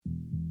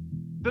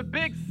The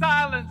Big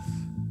Silence,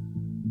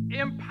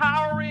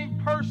 empowering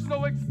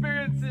personal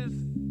experiences,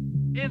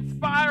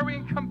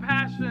 inspiring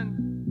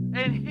compassion,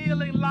 and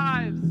healing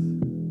lives.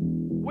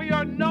 We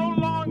are no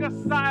longer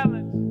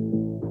silent.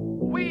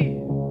 We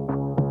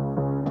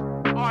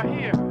are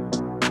here.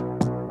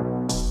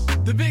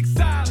 The Big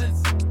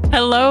Silence.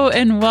 Hello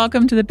and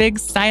welcome to the Big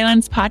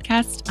Silence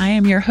podcast. I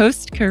am your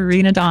host,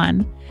 Karina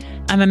Dawn.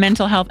 I'm a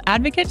mental health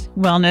advocate,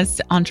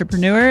 wellness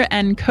entrepreneur,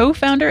 and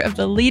co-founder of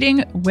the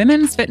leading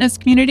women's fitness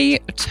community,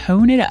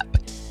 Tone It Up.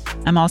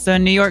 I'm also a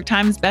New York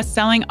Times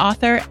bestselling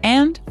author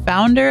and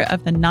founder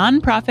of the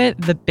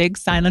nonprofit, The Big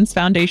Silence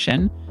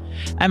Foundation.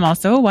 I'm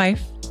also a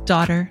wife,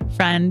 daughter,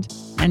 friend,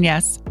 and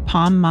yes,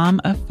 pom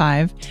mom of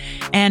 5.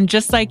 And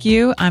just like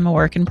you, I'm a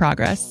work in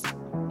progress.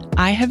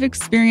 I have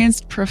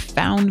experienced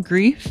profound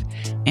grief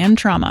and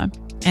trauma,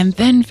 and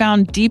then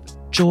found deep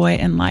joy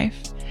in life.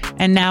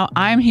 And now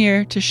I'm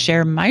here to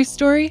share my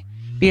story,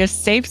 be a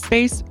safe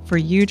space for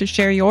you to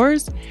share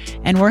yours.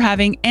 And we're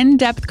having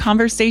in-depth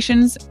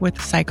conversations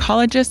with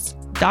psychologists,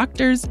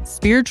 doctors,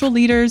 spiritual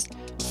leaders,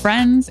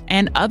 friends,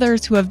 and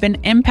others who have been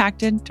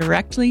impacted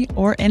directly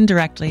or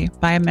indirectly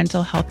by a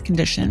mental health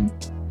condition.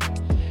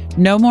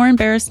 No more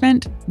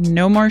embarrassment,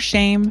 no more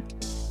shame,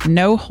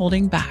 no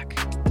holding back,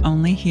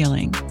 only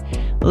healing.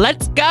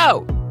 Let's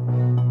go!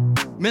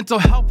 Mental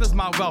health is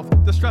my wealth,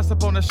 the stress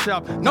up on the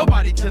shelf.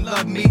 Nobody can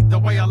love me the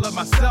way I love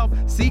myself.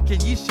 Seek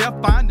and ye shall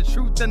find the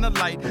truth and the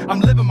light. I'm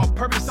living my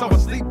purpose so I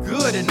sleep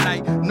good at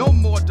night. No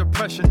more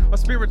depression or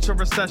spiritual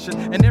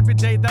recession. And every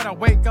day that I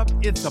wake up,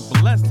 it's a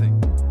blessing.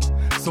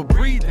 So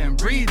breathe in,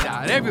 breathe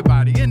out.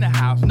 Everybody in the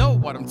house know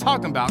what I'm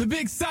talking about. The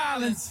Big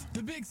Silence.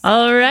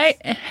 All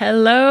right.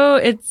 Hello,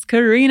 it's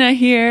Karina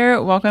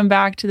here. Welcome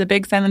back to the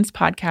Big Silence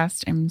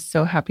podcast. I'm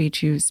so happy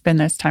to spend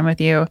this time with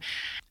you.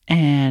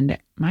 And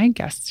my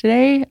guest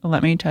today,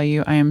 let me tell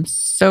you, I am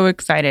so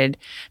excited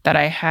that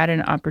I had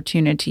an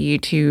opportunity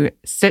to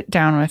sit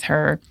down with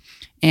her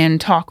and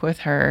talk with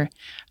her.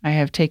 I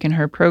have taken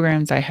her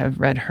programs. I have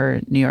read her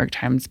New York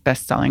Times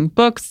bestselling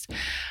books.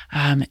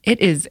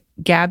 It is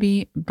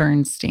Gabby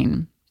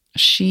Bernstein.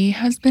 She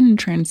has been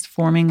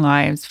transforming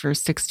lives for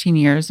 16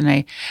 years.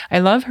 And I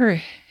love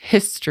her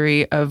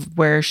history of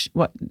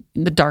what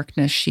the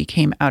darkness she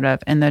came out of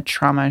and the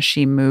trauma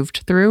she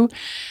moved through.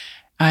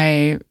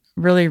 I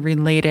really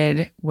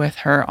related with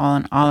her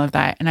on all of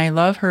that. And I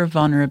love her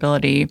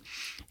vulnerability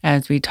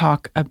as we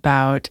talk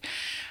about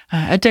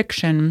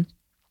addiction,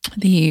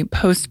 the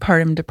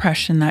postpartum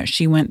depression that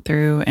she went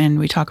through, and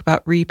we talk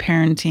about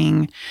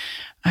reparenting.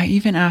 I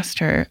even asked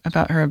her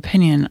about her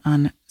opinion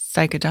on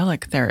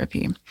psychedelic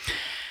therapy.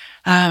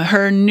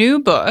 Her new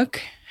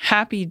book,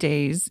 Happy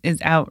Days,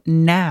 is out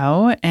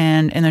now,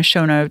 and in the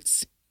show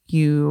notes,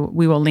 we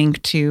will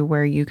link to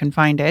where you can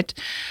find it.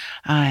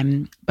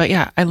 But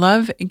yeah, I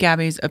love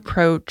Gabby's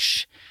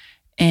approach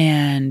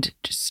and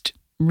just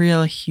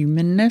real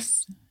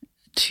humanness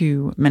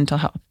to mental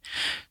health.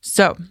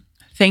 So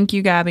thank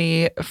you,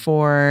 Gabby,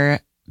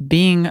 for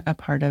being a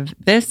part of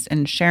this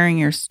and sharing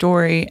your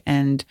story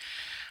and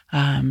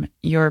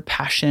your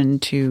passion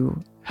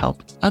to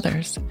help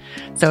others.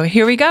 So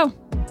here we go.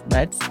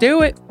 Let's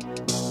do it.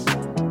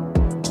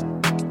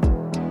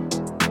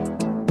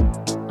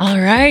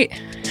 All right.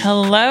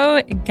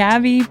 Hello,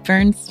 Gabby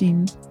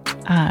Bernstein.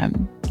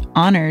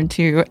 Honored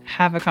to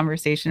have a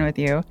conversation with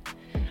you.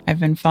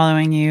 I've been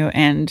following you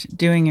and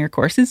doing your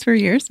courses for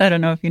years. I don't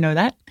know if you know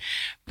that,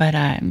 but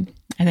I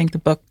think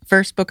the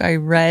first book I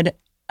read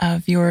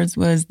of yours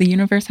was The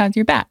Universe Has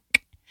Your Back.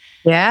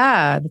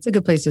 Yeah, that's a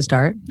good place to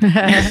start.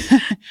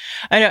 I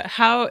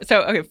know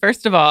okay,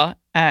 first of all,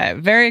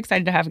 very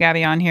excited to have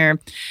Gabby on here.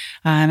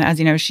 As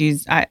you know,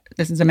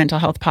 this is a mental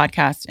health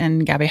podcast,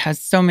 and Gabby has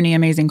so many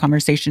amazing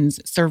conversations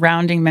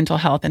surrounding mental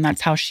health, and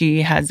that's how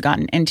she has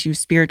gotten into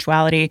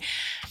spirituality.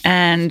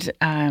 And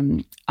I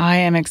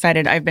am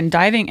excited. I've been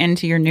diving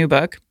into your new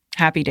book,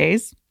 Happy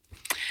Days,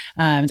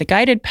 The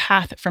Guided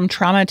Path from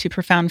Trauma to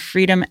Profound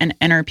Freedom and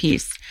Inner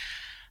Peace.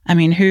 I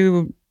mean,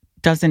 who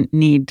doesn't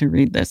need to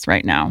read this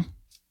right now?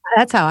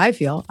 That's how I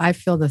feel. I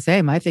feel the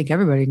same. I think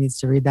everybody needs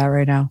to read that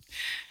right now.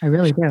 I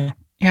really do.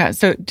 Yeah.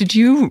 So did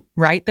you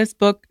write this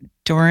book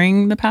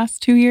during the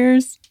past 2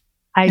 years?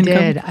 I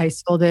did. I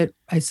sold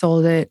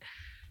it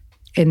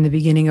in the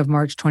beginning of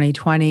March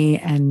 2020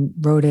 and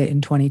wrote it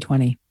in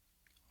 2020.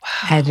 Wow.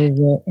 Edited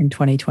it in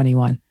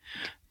 2021.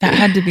 That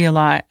had to be a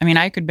lot. I mean,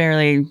 I could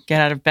barely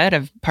get out of bed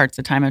of parts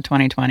of time of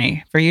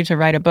 2020 for you to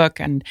write a book.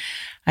 And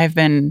I've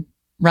been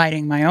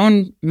writing my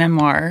own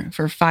memoir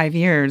for 5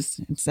 years.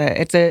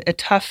 It's a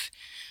tough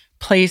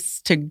place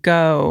to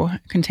go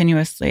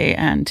continuously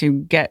and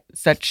to get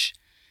such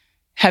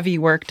heavy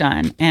work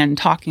done and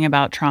talking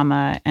about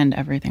trauma and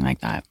everything like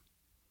that.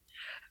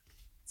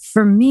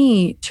 For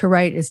me, to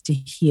write is to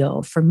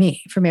heal. For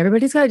me,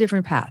 everybody's got a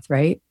different path,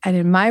 right? And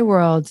in my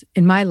world,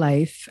 in my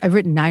life, I've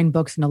written 9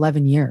 books in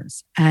 11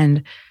 years,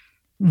 and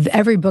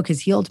every book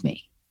has healed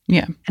me.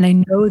 Yeah. And I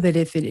know that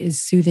if it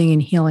is soothing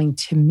and healing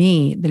to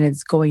me, then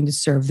it's going to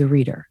serve the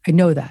reader. I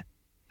know that.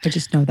 I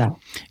just know that.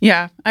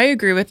 Yeah, I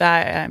agree with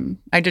that.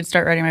 I did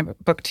start writing my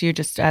book too,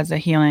 just as a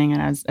healing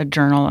and as a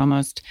journal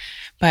almost.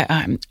 But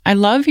I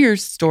love your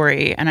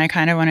story, and I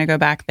kind of want to go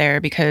back there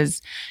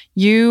because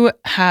you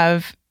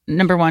have,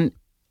 number one,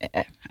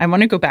 I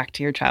want to go back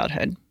to your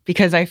childhood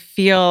because I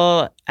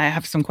feel I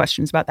have some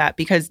questions about that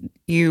because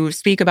you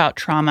speak about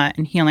trauma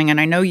and healing,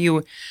 and I know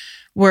you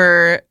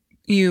were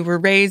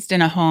raised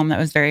in a home that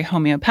was very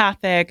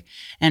homeopathic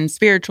and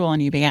spiritual,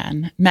 and you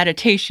began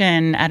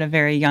meditation at a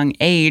very young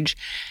age.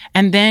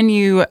 And then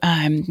you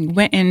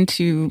went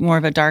into more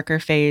of a darker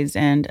phase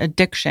and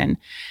addiction.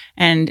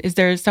 And is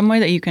there some way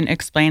that you can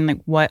explain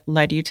like what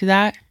led you to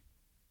that?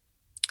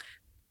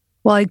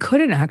 Well, I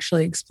couldn't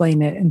actually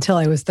explain it until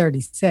I was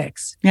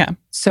 36. Yeah.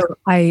 So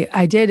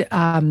I did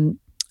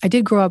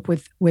grow up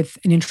with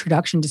an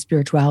introduction to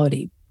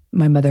spirituality.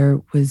 My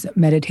mother was a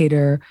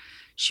meditator.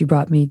 She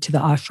brought me to the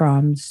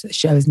ashrams.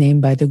 I was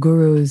named by the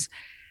gurus,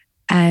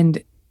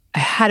 and I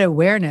had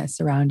awareness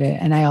around it.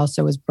 And I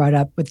also was brought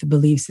up with the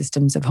belief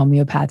systems of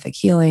homeopathic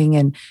healing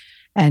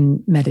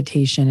and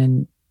meditation.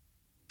 And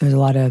there's a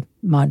lot of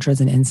mantras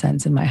and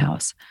incense in my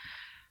house.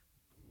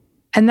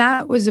 And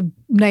that was a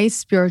nice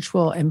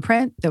spiritual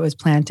imprint that was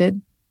planted.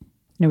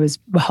 And it was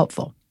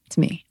helpful to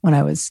me when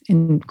I was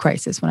in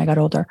crisis, when I got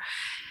older.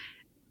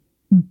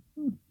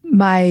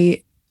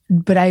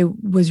 But I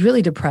was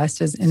really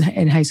depressed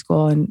in high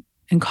school and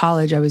in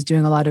college. I was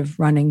doing a lot of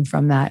running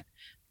from that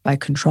by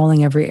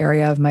controlling every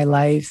area of my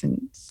life and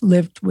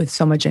lived with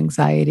so much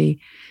anxiety.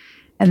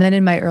 And then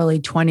in my early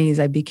 20s,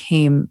 I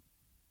became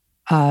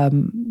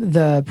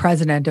the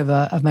president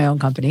of my own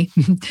company.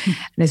 And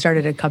I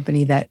started a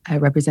company that I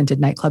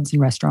represented nightclubs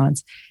and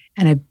restaurants.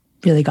 And I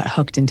really got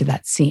hooked into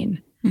that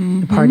scene,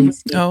 the party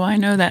scene. Oh, I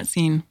know that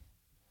scene.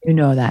 You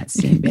know that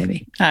scene,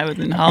 baby. I was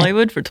in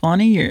Hollywood for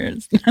 20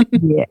 years.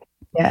 Yeah.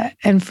 Yeah.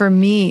 And for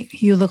me,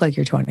 you look like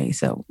you're 20.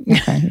 So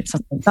okay,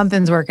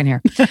 something's working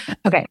here.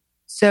 Okay.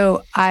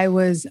 So I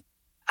was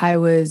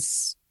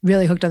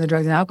really hooked on the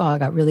drugs and alcohol. I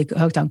got really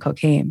hooked on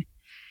cocaine.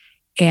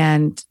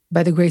 And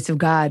by the grace of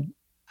God,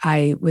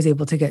 I was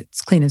able to get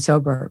clean and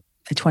sober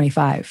at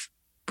 25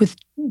 with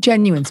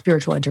genuine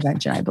spiritual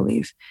intervention, I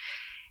believe.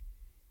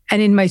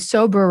 And in my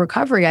sober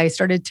recovery, I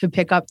started to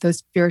pick up those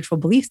spiritual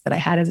beliefs that I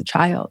had as a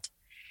child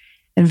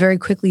and very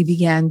quickly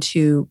began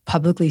to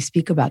publicly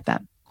speak about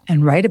them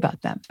and write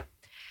about them.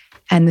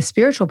 And the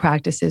spiritual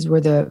practices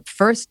were the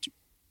first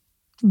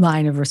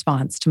line of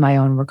response to my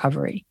own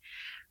recovery.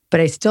 But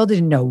I still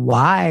didn't know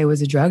why I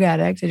was a drug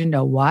addict. I didn't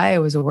know why I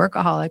was a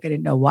workaholic. I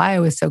didn't know why I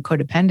was so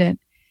codependent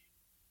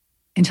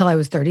until I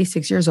was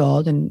 36 years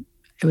old. And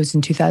it was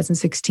in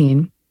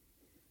 2016.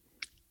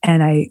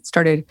 And I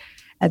started,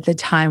 at the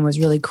time, was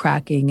really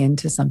cracking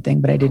into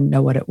something, but I didn't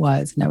know what it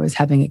was. And I was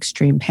having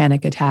extreme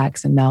panic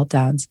attacks and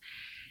meltdowns.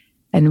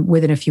 And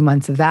within a few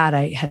months of that,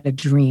 I had a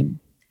dream.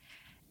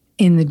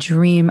 In the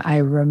dream, I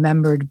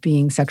remembered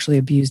being sexually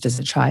abused as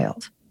a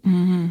child.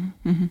 Mm-hmm.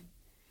 Mm-hmm.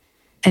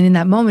 And in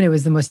that moment, it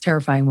was the most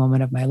terrifying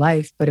moment of my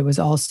life, but it was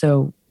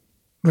also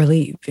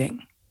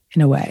relieving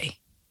in a way.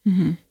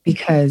 Mm-hmm.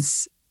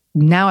 Because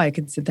now I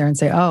could sit there and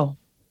say, oh,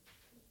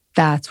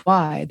 that's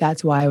why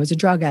I was a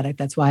drug addict.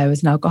 That's why I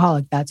was an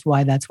alcoholic. That's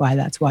why.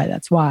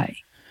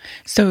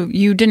 So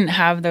you didn't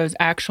have those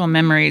actual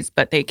memories,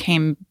 but they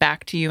came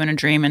back to you in a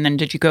dream. And then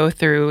did you go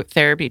through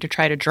therapy to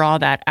try to draw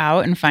that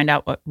out and find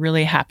out what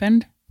really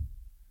happened?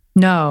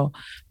 No,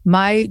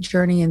 my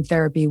journey in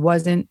therapy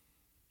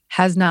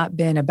has not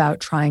been about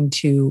trying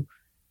to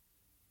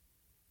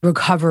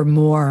recover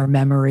more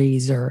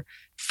memories or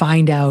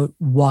find out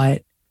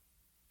what,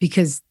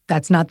 because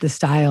that's not the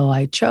style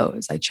I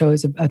chose. I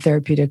chose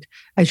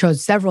I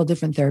chose several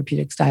different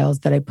therapeutic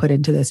styles that I put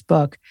into this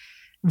book.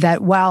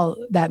 That while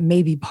that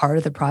may be part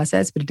of the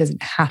process, but it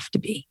doesn't have to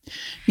be.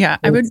 Yeah,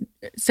 I would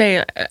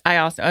say I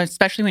also,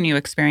 especially when you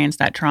experience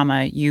that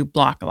trauma, you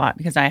block a lot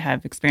because I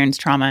have experienced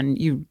trauma and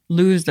you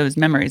lose those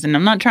memories. And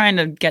I'm not trying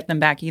to get them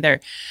back either.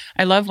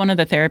 I love one of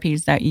the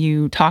therapies that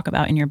you talk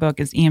about in your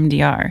book is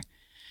EMDR,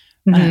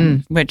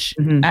 which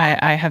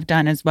I have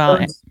done as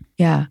well.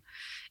 Yeah.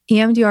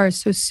 EMDR is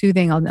so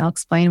soothing. I'll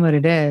explain what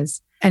it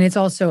is. And it's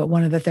also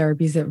one of the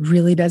therapies that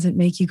really doesn't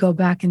make you go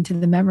back into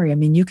the memory. I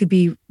mean, you could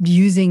be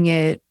using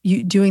it,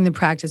 doing the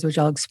practice, which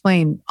I'll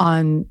explain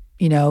on,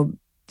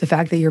 the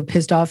fact that you're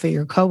pissed off at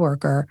your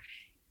coworker,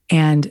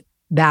 and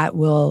that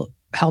will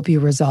help you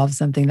resolve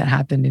something that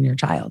happened in your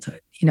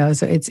childhood.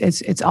 So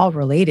it's all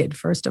related,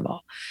 first of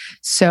all.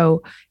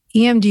 So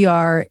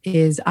EMDR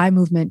is eye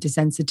movement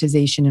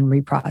desensitization and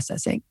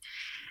reprocessing.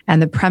 And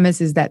the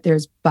premise is that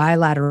there's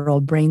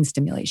bilateral brain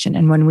stimulation.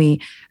 And when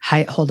we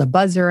hold a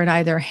buzzer in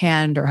either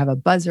hand or have a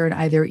buzzer in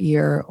either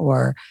ear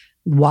or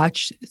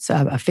watch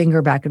a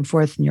finger back and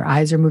forth and your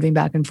eyes are moving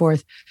back and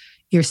forth,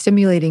 you're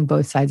stimulating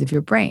both sides of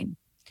your brain.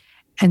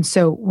 And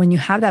so when you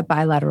have that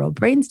bilateral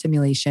brain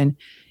stimulation,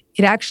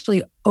 it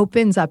actually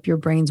opens up your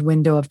brain's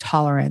window of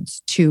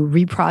tolerance to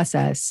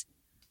reprocess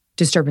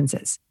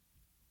disturbances,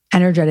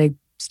 energetic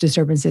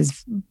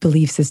disturbances,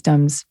 belief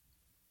systems,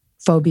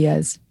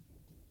 phobias,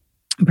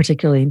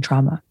 particularly in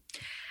trauma.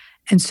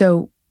 And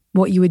so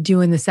what you would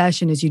do in the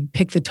session is you'd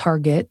pick the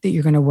target that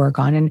you're going to work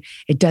on. And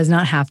it does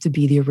not have to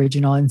be the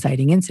original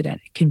inciting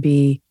incident. It can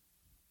be,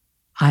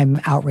 I'm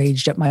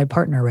outraged at my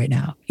partner right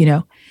now,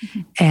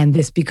 and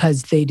this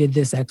because they did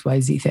this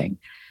XYZ thing.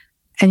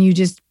 And you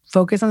just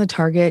focus on the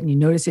target and you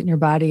notice it in your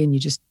body and you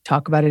just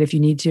talk about it if you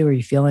need to, or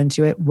you feel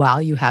into it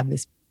while you have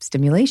this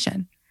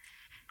stimulation.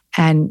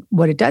 And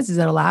what it does is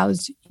it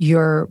allows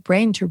your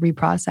brain to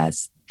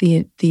reprocess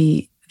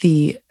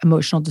the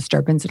emotional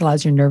disturbance. It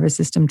allows your nervous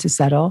system to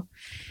settle.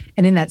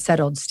 And in that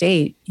settled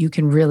state, you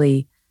can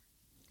really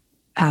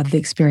have the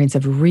experience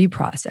of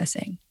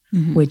reprocessing,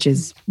 which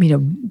is,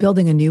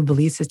 building a new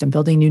belief system,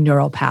 building new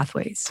neural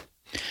pathways.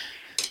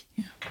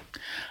 Yeah.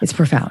 It's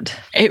profound.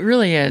 It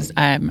really is.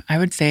 I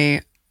would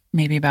say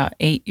maybe about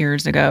 8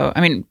 years ago.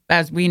 I mean,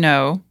 as we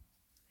know,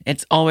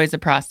 it's always a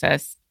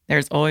process.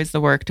 There's always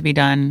the work to be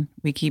done.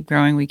 We keep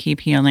growing, we keep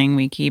healing,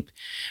 we keep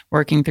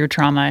working through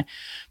trauma.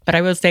 But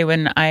I will say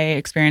when I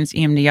experienced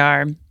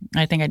EMDR,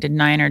 I think I did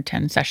 9 or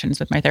 10 sessions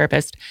with my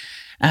therapist.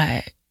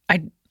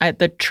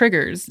 The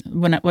triggers,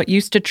 what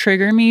used to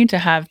trigger me to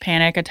have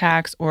panic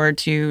attacks or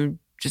to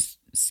just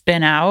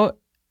spin out,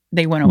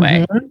 they went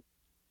away. Mm-hmm.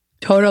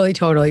 Totally.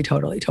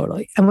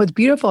 And what's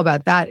beautiful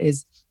about that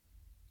is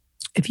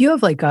if you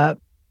have like a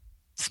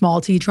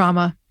small T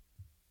trauma,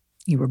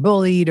 you were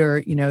bullied or,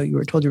 you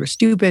were told you were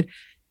stupid,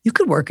 you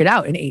could work it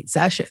out in 8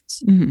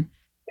 sessions. Mm-hmm.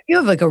 If you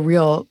have like a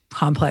real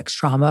complex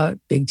trauma,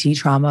 big T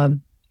trauma,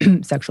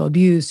 sexual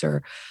abuse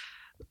or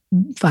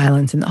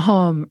violence in the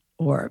home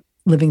or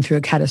living through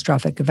a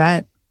catastrophic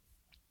event,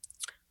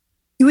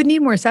 you would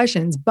need more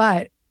sessions.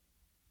 But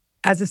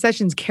as the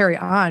sessions carry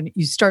on,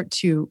 you start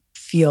to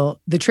feel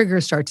the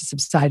triggers start to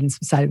subside and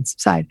subside and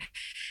subside.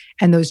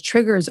 And those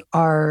triggers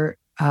are,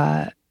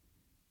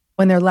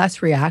 when they're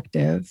less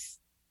reactive,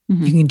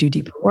 you can do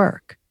deeper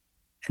work.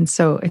 And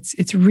so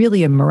it's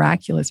really a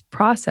miraculous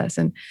process.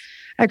 And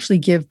I actually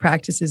give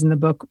practices in the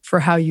book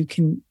for how you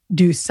can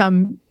do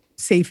some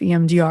safe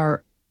EMDR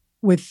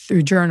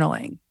through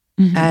journaling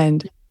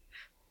and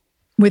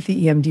with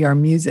the EMDR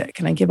music.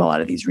 And I give a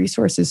lot of these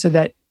resources so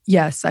that,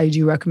 yes, I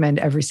do recommend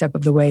every step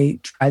of the way,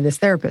 try this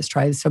therapist,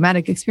 try the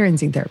somatic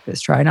experiencing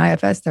therapist, try an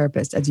IFS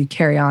therapist as you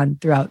carry on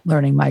throughout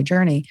learning my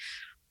journey.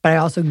 But I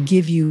also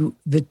give you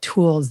the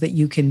tools that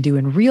you can do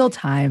in real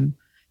time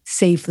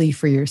safely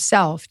for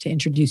yourself to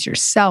introduce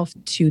yourself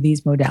to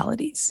these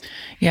modalities.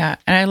 Yeah.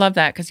 And I love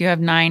that because you have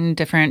 9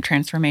 different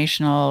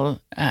transformational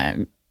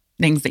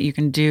things that you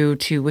can do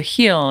to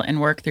heal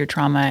and work through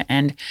trauma.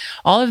 And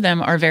all of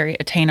them are very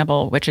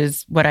attainable, which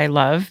is what I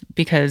love,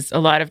 because a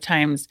lot of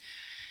times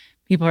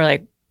people are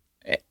like,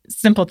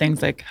 simple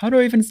things like, how do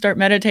I even start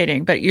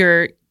meditating? But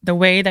the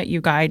way that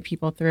you guide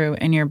people through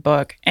in your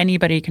book,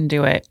 anybody can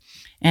do it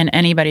and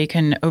anybody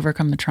can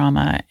overcome the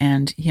trauma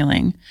and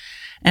healing.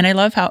 And I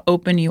love how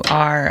open you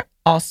are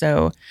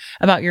also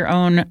about your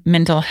own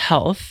mental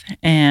health.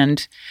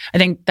 And I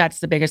think that's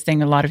the biggest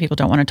thing a lot of people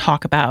don't want to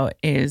talk about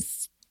is,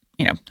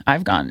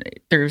 I've gone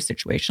through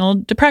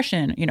situational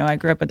depression. I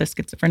grew up with a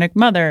schizophrenic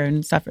mother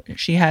and stuff.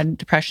 She had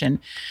depression.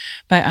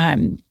 But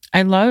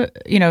I love,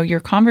 your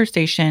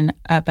conversation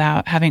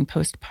about having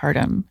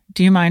postpartum.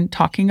 Do you mind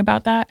talking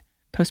about that,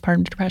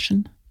 postpartum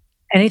depression?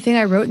 Anything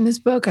I wrote in this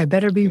book, I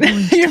better be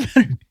willing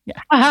to.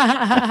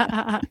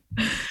 Yeah.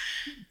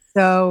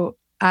 So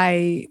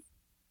I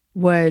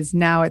was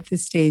now at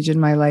this stage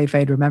in my life,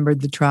 I'd remembered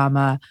the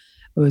trauma.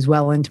 I was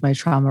well into my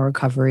trauma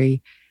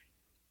recovery.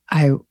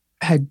 I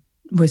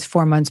was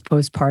 4 months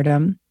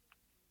postpartum.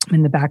 I'm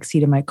in the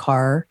backseat of my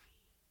car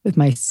with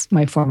my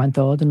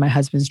 4-month-old, and my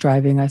husband's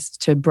driving us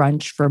to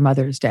brunch for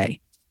Mother's Day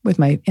with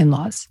my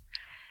in-laws.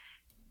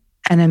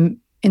 And I'm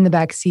in the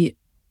backseat,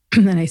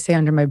 and I say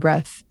under my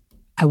breath,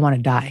 I want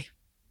to die.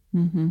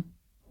 Mm-hmm.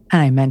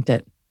 And I meant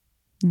it.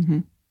 Mm-hmm.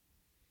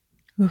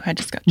 Ooh, I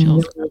just got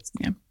chills.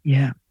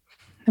 Yeah.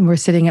 And we're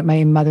sitting at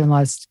my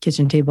mother-in-law's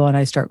kitchen table and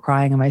I start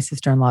crying and my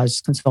sister-in-law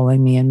is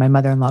consoling me. And my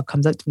mother-in-law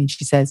comes up to me and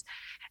she says,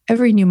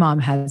 every new mom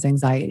has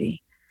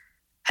anxiety.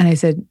 And I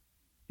said,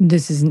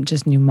 this isn't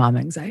just new mom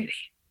anxiety.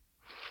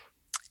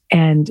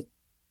 And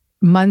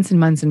months and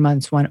months and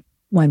months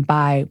went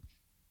by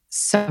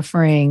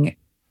suffering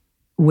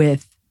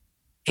with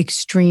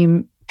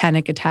extreme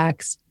panic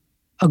attacks,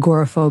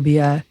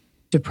 agoraphobia,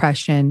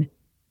 depression,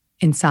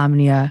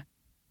 insomnia,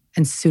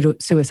 and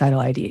suicidal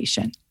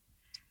ideation.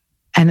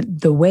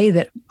 And the way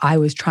that I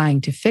was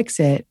trying to fix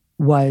it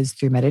was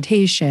through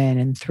meditation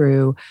and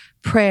through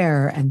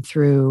prayer and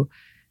through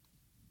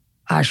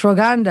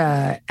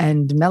ashwagandha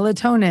and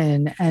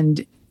melatonin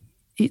and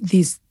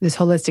this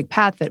holistic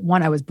path that,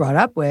 one, I was brought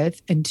up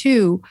with, and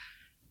two,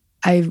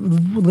 I've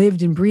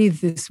lived and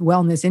breathed this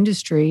wellness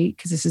industry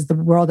because this is the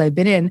world I've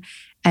been in.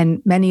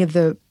 And many of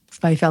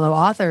my fellow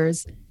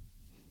authors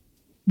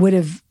would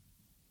have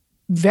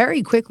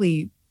very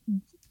quickly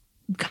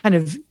kind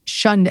of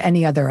shunned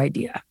any other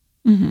idea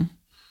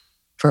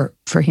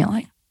for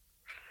healing.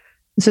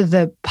 So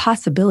the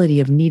possibility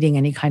of needing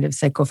any kind of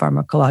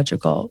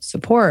psychopharmacological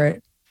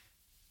support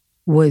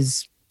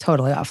was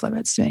totally off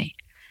limits to me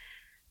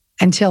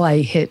until I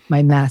hit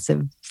my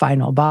massive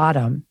final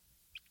bottom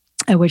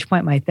At which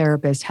point my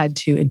therapist had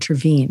to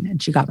intervene,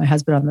 and she got my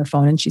husband on the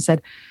phone and she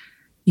said,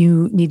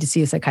 you need to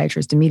see a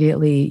psychiatrist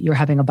immediately. You're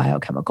having a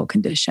biochemical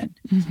condition.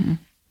 Mm-hmm.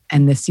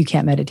 And this, you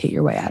can't meditate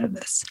your way out of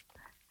this.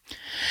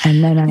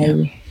 And then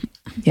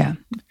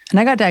And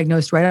I got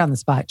diagnosed right on the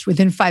spot.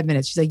 Within 5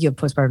 minutes, she's like, you have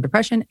postpartum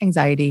depression,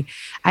 anxiety.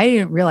 I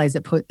didn't realize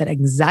that that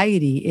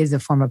anxiety is a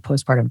form of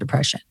postpartum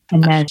depression.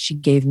 And then she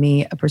gave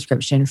me a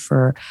prescription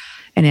for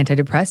an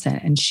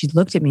antidepressant. And she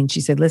looked at me and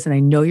she said, listen, I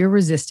know you're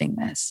resisting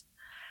this.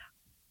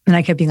 And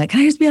I kept being like,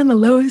 can I just be on the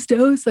lowest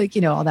dose? Like,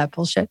 all that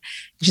bullshit.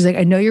 And she's like,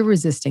 I know you're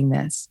resisting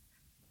this,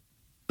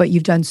 but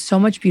you've done so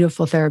much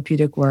beautiful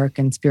therapeutic work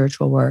and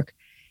spiritual work.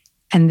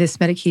 And this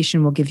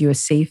medication will give you a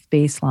safe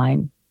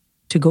baseline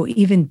to go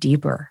even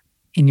deeper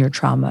in your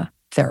trauma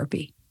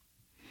therapy.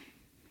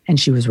 And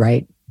she was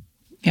right.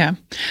 Yeah.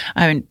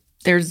 I mean,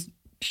 there's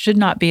should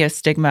not be a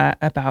stigma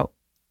about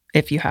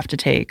if you have to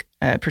take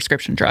a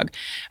prescription drug.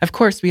 Of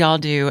course, we all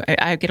do.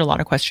 I get a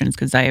lot of questions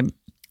because I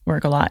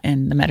work a lot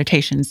in the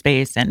meditation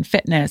space and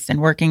fitness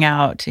and working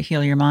out to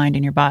heal your mind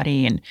and your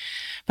body.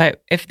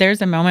 But if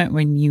there's a moment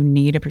when you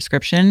need a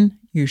prescription,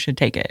 you should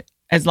take it.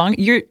 As long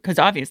because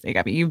obviously,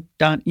 Gabby,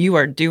 you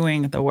are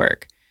doing the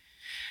work.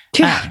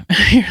 Yeah.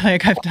 You're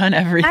like, I've done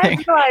everything.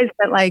 I realized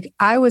that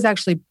I was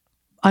actually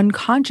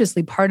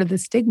unconsciously part of the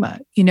stigma.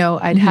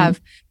 I'd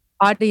have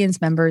audience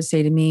members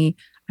say to me,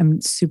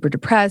 I'm super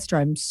depressed or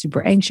I'm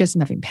super anxious,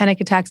 I'm having panic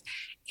attacks.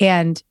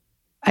 And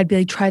I'd be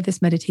like, try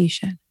this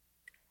meditation.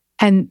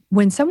 And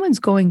when someone's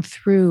going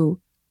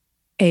through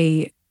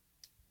a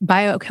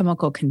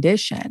biochemical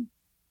condition,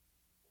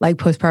 like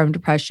postpartum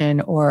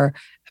depression or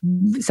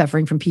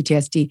suffering from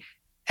PTSD,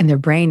 and their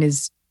brain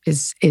is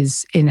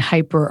in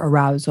hyper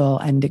arousal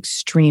and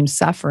extreme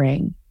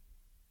suffering,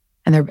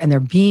 and their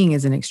being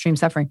is in extreme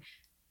suffering,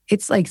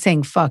 it's like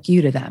saying fuck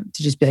you to them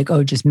to just be like,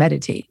 oh, just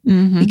meditate.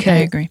 Mm-hmm. I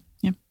agree.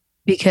 Yeah.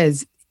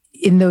 Because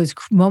in those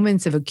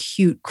moments of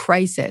acute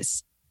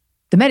crisis,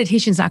 the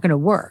meditation's not going to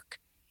work.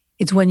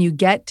 It's when you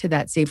get to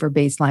that safer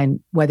baseline,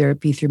 whether it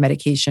be through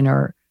medication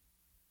or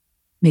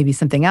maybe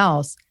something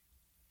else,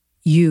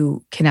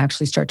 you can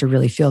actually start to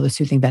really feel the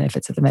soothing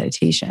benefits of the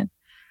meditation.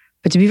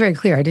 But to be very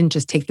clear, I didn't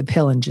just take the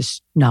pill and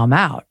just numb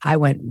out. I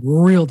went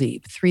real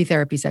deep, 3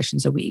 therapy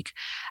sessions a week.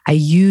 I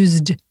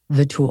used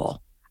the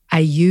tool. I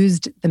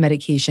used the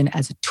medication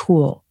as a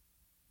tool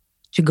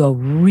to go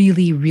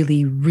really,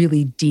 really,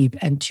 really deep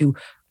and to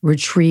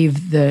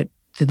retrieve the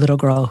little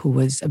girl who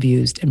was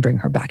abused and bring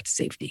her back to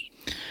safety.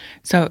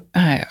 So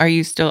are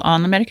you still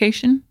on the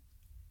medication?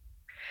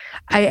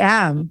 I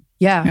am.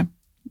 Yeah.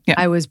 Yeah.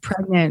 I was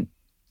pregnant.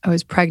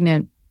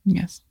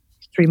 Yes.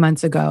 3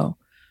 months ago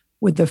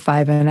with the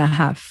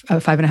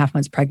 5.5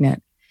 months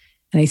pregnant.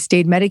 And I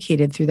stayed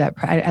medicated through that.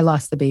 I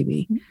lost the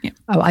baby. Yeah.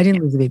 Oh, I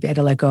didn't lose the baby. I had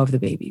to let go of the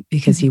baby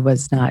because he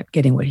was not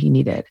getting what he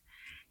needed.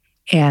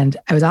 And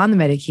I was on the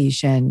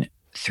medication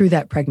through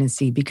that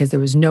pregnancy because there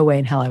was no way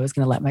in hell I was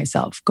going to let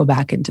myself go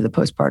back into the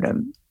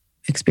postpartum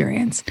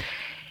experience.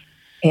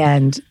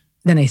 And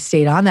then I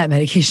stayed on that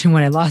medication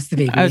when I lost the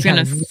baby. I was going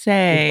to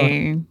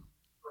say,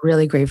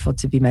 really grateful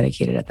to be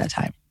medicated at that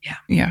time. Yeah.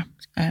 Yeah.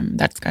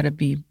 That's got to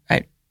be,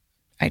 I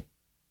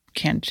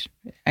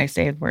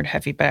say the word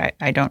heavy, but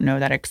I don't know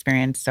that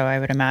experience. So I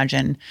would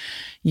imagine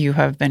you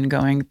have been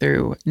going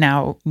through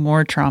now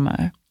more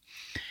trauma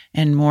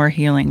and more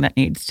healing that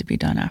needs to be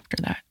done after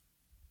that.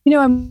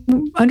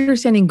 I'm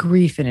understanding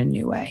grief in a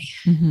new way,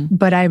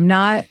 but I'm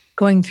not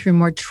going through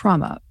more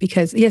trauma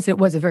because, yes, it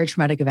was a very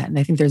traumatic event. And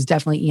I think there's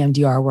definitely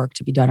EMDR work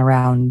to be done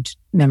around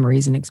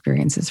memories and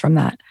experiences from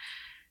that,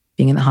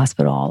 being in the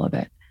hospital, all of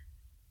it.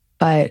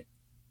 But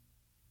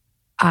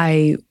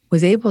I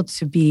was able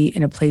to be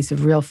in a place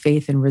of real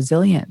faith and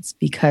resilience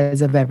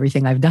because of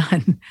everything I've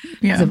done,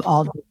 because of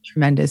all the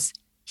tremendous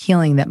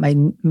healing that my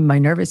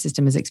nervous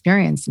system has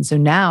experienced. And so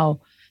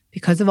now,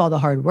 because of all the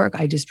hard work,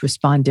 I just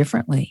respond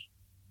differently.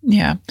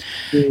 Yeah.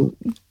 To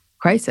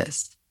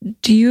crisis.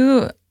 Do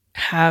you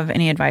have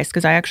any advice?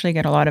 Because I actually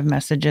get a lot of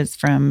messages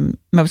from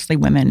mostly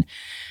women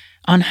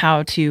on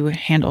how to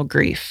handle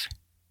grief.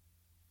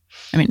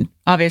 I mean,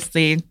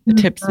 obviously the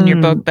tips in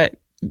your book, but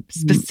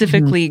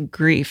specifically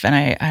grief. And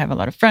I have a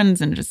lot of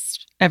friends and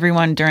just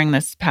everyone during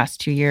this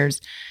past 2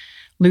 years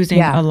losing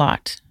a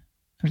lot.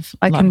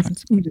 I can, for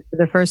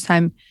the first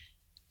time,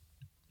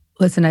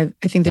 listen, I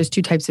think there's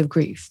 2 types of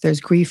grief.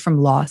 There's grief from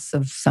loss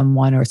of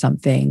someone or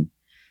something.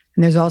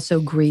 And there's also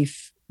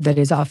grief that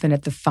is often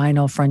at the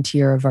final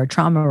frontier of our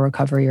trauma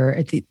recovery, or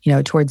at the,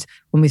 towards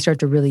when we start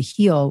to really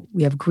heal,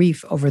 we have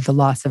grief over the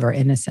loss of our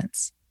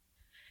innocence.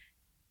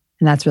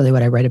 And that's really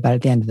what I write about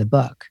at the end of the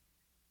book.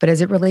 But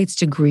as it relates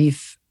to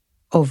grief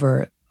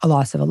over a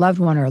loss of a loved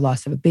one or a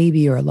loss of a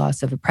baby or a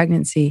loss of a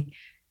pregnancy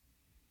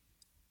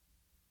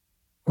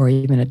or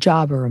even a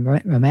job or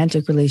a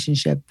romantic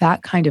relationship,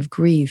 that kind of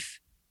grief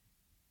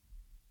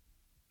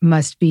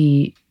must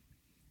be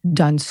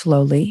done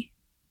slowly.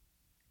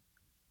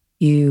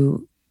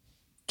 You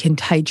can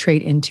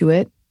titrate into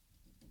it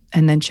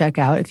and then check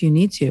out if you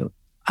need to.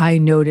 I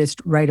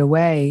noticed right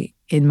away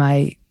in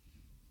my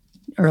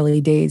early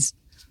days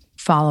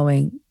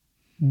following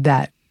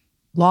that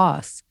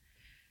loss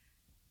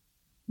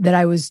that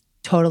I was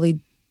totally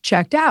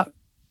checked out.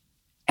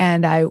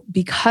 And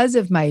because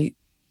of my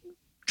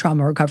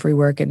trauma recovery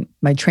work and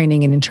my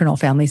training in internal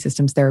family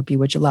systems therapy,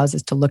 which allows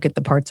us to look at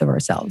the parts of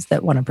ourselves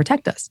that want to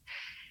protect us,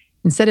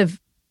 instead of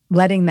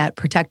letting that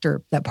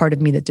protector, that part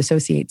of me that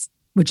dissociates,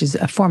 which is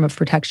a form of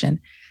protection,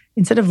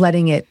 instead of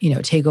letting it,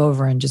 take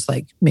over and just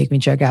like make me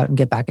check out and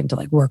get back into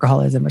like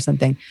workaholism or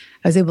something,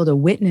 I was able to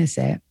witness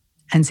it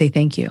and say,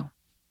 thank you.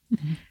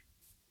 Mm-hmm.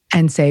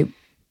 And say,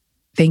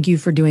 thank you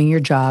for doing your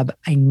job.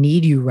 I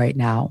need you right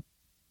now.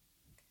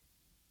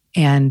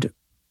 And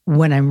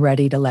when I'm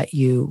ready to let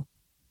you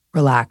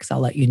relax,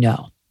 I'll let you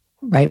know,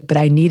 right? But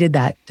I needed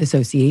that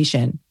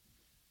dissociation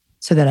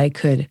so that I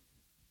could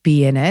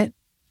be in it,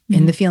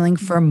 in the feeling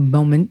for a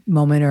moment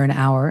or an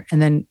hour,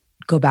 and then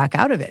go back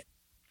out of it.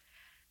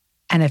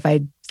 And if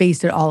I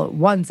faced it all at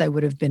once, I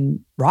would have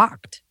been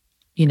rocked,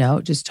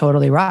 just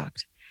totally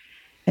rocked.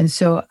 And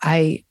so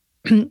I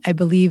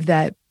believe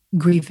that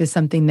grief is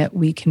something that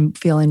we can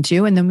feel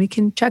into and then we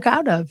can check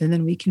out of, and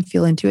then we can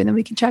feel into it and then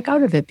we can check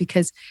out of it,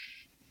 because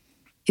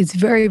it's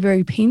very,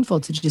 very painful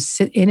to just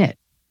sit in it.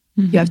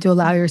 Mm-hmm. You have to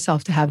allow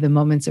yourself to have the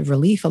moments of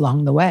relief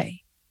along the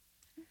way.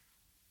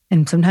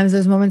 And sometimes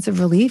those moments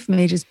of relief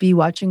may just be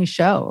watching a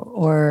show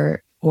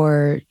or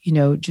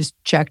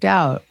just checked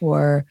out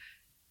or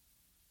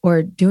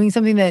doing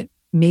something that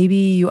maybe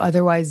you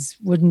otherwise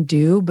wouldn't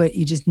do, but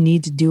you just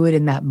need to do it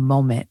in that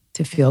moment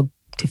to feel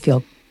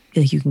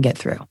like you can get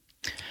through.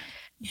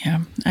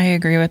 Yeah, I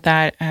agree with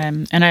that.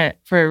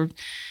 For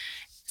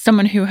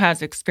someone who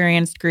has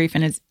experienced grief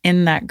and is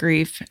in that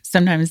grief,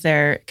 sometimes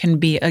there can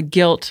be a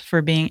guilt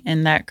for being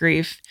in that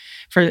grief,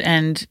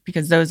 and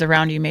because those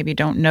around you maybe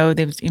don't know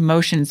those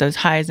emotions, those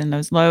highs and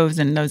those lows,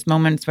 and those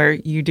moments where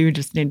you do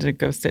just need to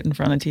go sit in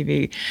front of the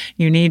TV.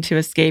 You need to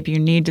escape. You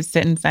need to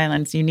sit in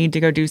silence. You need to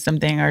go do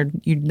something, or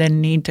you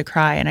then need to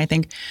cry. And I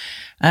think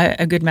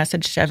a good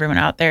message to everyone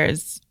out there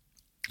is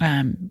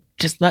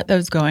just let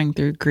those going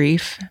through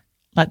grief,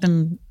 let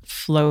them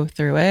flow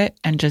through it,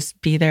 and just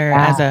be there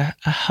as a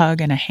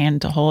hug and a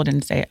hand to hold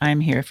and say, I'm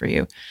here for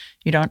you.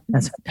 You don't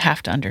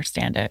have to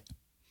understand it.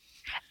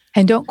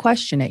 And don't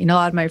question it. A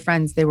lot of my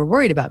friends, they were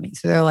worried about me.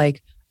 So they're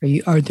like,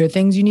 are there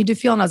things you need to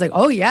feel? And I was like,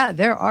 oh yeah,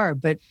 there are,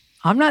 but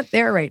I'm not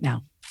there right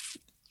now.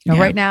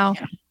 Right now,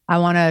 I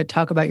want to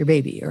talk about your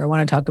baby, or I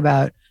want to talk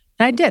about,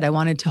 and I did. I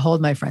wanted to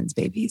hold my friends'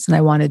 babies, and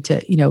I wanted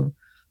to,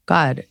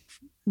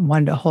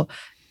 wanted to hold.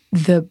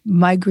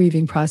 My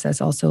grieving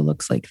process also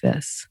looks like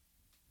this.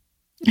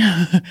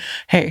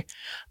 Hey,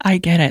 I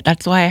get it.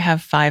 That's why I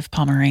have 5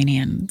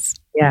 Pomeranians.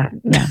 Yeah.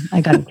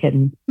 I got a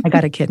kitten. I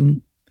got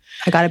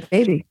a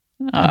baby.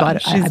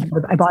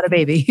 I bought a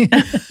baby.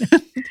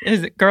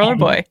 Is it girl or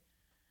boy?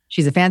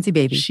 She's a fancy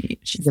baby.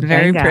 She's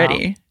very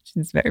pretty.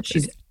 She's very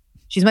pretty.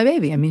 She's my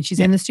baby. I mean, she's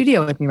in the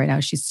studio with me right now.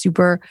 She's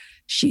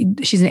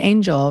an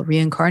angel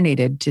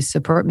reincarnated to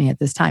support me at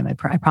this time. I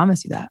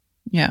promise you that.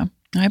 Yeah,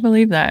 I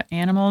believe that.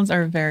 Animals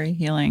are very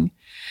healing.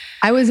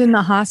 I was in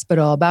the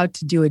hospital about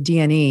to do a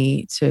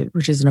D&E,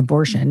 which is an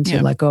abortion,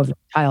 to let go of the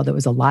child that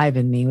was alive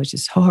in me, which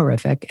is so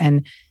horrific.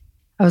 And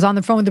I was on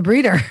the phone with the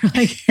breeder.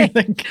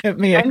 Get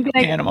me an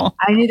animal.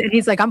 And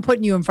he's like, I'm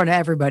putting you in front of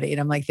everybody. And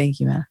I'm like, thank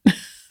you, man.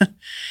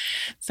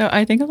 So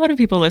I think a lot of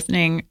people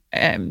listening,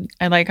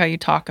 I like how you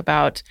talk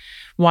about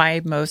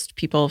why most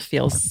people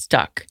feel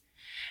stuck.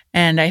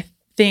 And I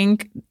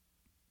think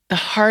the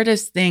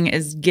hardest thing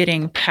is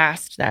getting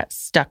past that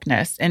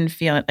stuckness and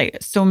feeling like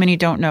so many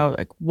don't know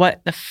like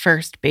what the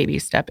first baby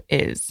step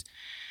is.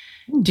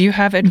 Do you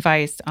have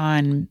advice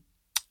on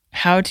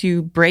how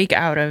to break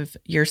out of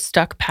your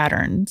stuck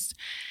patterns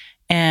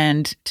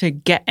and to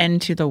get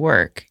into the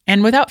work,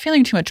 and without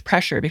feeling too much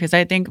pressure? Because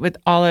I think with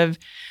all of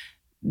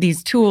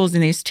these tools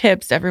and these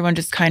tips, everyone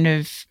just kind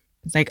of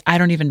is like, I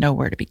don't even know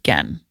where to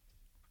begin.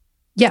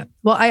 Yeah.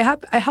 Well, I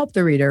help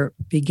the reader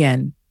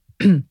begin.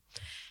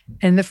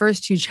 In the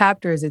first 2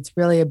 chapters, it's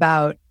really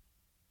about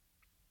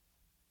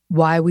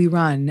why we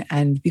run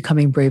and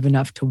becoming brave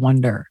enough to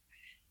wonder.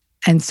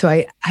 And so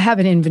I have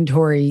an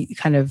inventory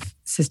kind of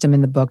system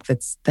in the book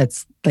that's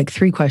like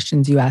 3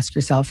 questions you ask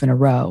yourself in a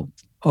row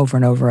over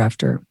and over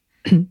after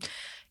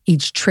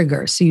each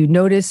trigger. So you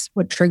notice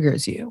what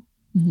triggers you.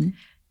 Mm-hmm.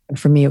 And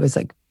for me, it was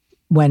like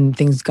when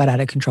things got out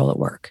of control at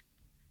work.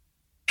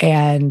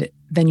 And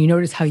then you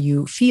notice how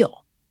you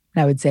feel.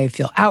 And I would say I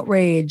feel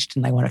outraged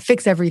and I want to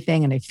fix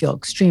everything and I feel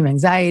extreme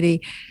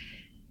anxiety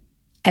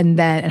and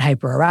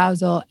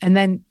hyperarousal. And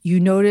then you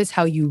notice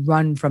how you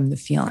run from the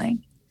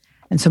feeling.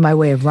 And so my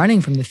way of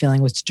running from the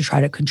feeling was to try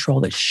to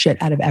control the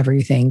shit out of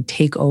everything,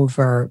 take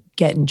over,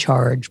 get in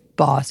charge,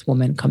 boss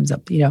woman comes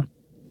up,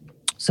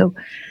 So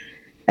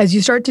as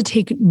you start to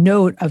take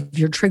note of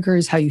your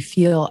triggers, how you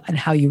feel and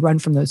how you run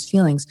from those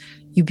feelings,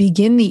 you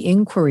begin the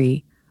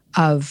inquiry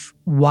of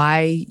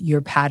why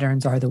your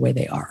patterns are the way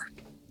they are.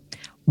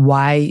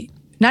 Why,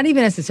 not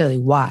even necessarily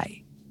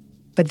why,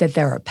 but that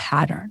they're a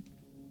pattern.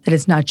 That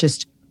it's not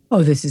just,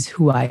 oh, this is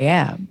who I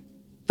am,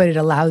 but it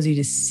allows you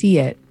to see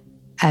it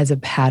as a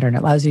pattern. It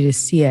allows you to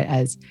see it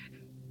as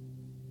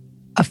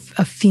a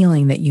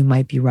feeling that you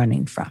might be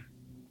running from.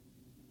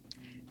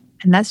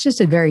 And that's just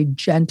a very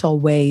gentle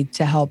way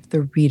to help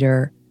the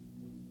reader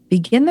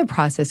begin the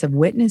process of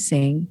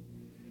witnessing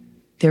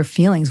their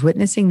feelings,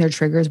 witnessing their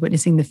triggers,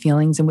 witnessing the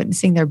feelings, and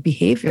witnessing their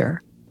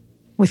behavior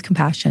with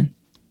compassion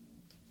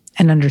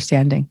and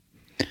understanding.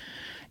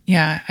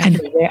 Yeah.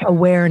 And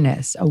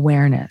awareness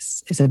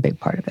is a big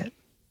part of it.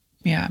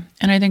 Yeah.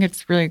 And I think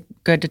it's really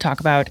good to talk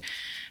about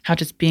how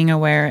just being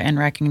aware and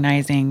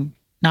recognizing,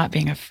 not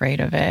being afraid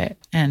of it.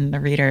 And the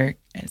reader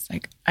is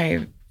like,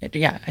 I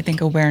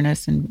think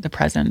awareness and the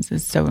presence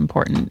is so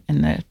important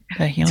in the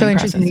healing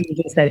process.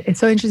 It's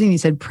so interesting you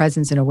said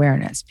presence and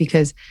awareness,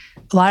 because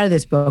a lot of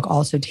this book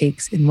also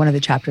takes, in one of the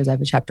chapters, I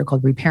have a chapter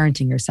called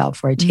Reparenting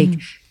Yourself, where I take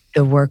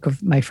the work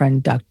of my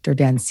friend, Dr.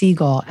 Dan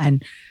Siegel,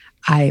 and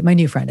my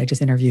new friend, I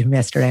just interviewed him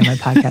yesterday on my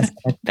podcast.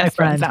 Best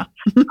friends now.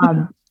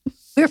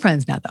 We're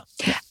friends now,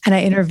 though. And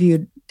I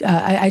interviewed,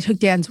 I took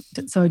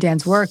some of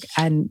Dan's work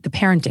and the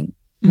parenting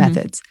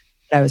methods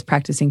that I was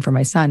practicing for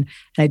my son,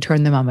 and I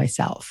turned them on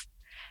myself.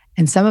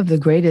 And some of the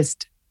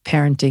greatest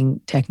parenting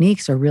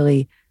techniques are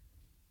really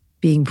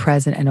being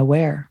present and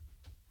aware.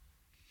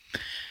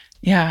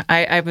 Yeah,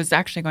 I was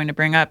actually going to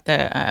bring up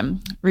the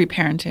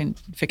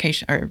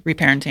reparentification or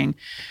reparenting.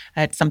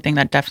 It's something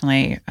that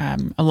definitely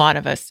a lot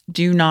of us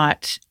do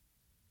not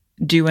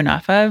do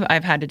enough of.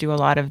 I've had to do a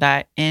lot of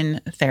that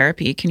in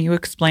therapy. Can you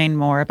explain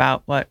more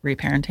about what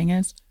reparenting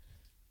is?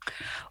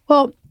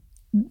 Well,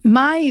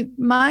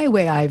 my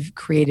way I've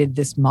created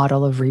this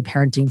model of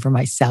reparenting for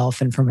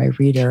myself and for my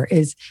reader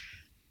is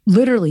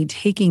literally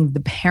taking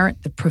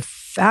the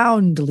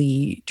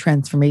profoundly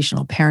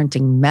transformational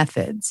parenting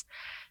methods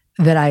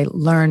that I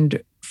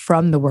learned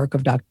from the work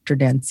of Dr.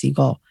 Dan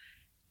Siegel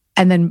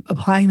and then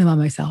applying them on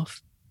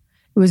myself.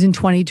 It was in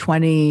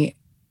 2020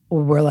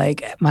 where we're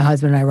like, my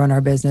husband and I run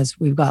our business.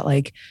 We've got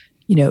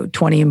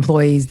 20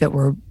 employees that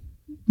we're,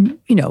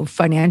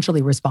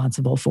 financially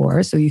responsible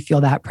for. So you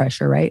feel that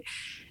pressure, right?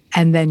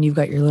 And then you've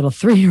got your little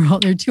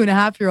 3-year-old, your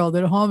 2.5-year-old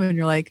at home, and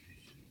you're like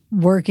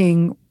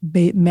working,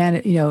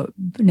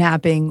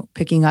 napping,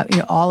 picking up,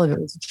 all of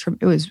it.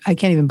 It was, I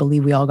can't even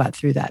believe we all got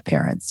through that,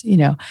 parents,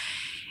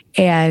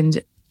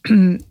 And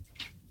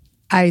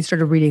I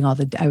started reading I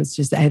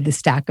had this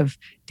stack of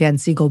Dan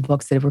Siegel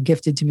books that were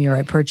gifted to me or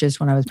I purchased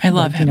when I was, I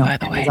love him, by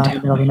the way, in the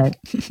middle of the night,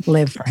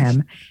 live for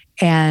him.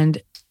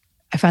 And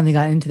I finally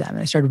got into them and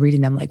I started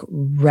reading them like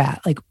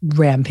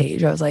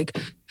rampage. I was like,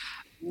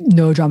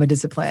 No Drama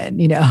Discipline,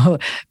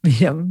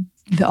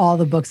 all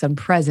the books on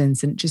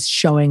presence and just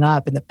showing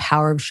up and the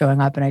power of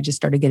showing up. And I just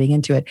started getting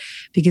into it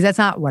because that's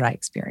not what I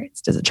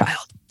experienced as a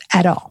child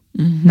at all.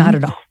 Not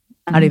at all,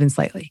 not even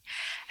slightly.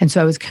 And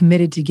so I was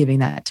committed to giving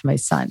that to my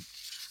son,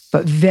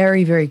 but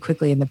very, very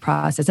quickly in the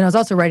process. And I was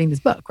also writing this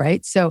book,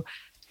 right? So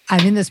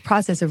I'm in this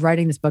process of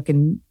writing this book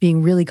and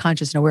being really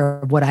conscious and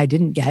aware of what I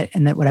didn't get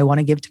and that what I want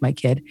to give to my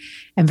kid.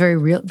 And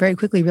very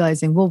quickly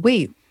realizing, well,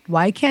 wait,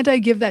 why can't I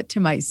give that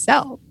to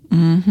myself?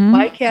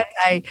 Why can't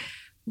I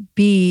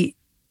be,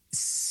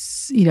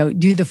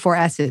 do the 4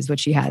 S's,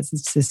 what she has.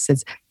 It just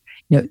says,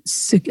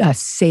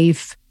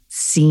 safe,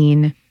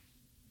 seen,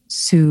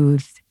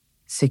 soothed,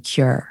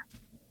 secure.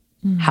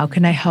 How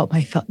can I help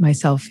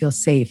myself feel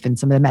safe? And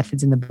some of the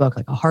methods in the book,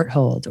 like a heart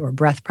hold or a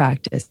breath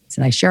practice,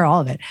 and I share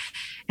all of it.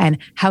 And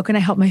how can I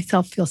help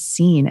myself feel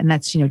seen? And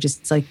that's,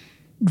 just like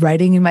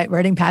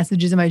writing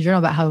passages in my journal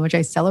about how much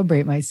I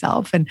celebrate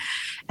myself and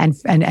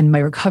my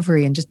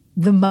recovery and just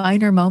the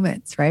minor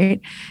moments,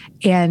 right?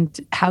 And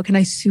how can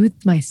I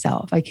soothe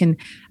myself? I can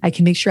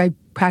make sure I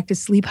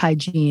practice sleep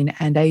hygiene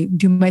and I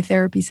do my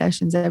therapy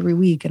sessions every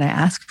week and I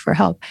ask for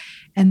help.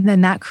 And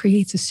then that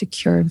creates a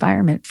secure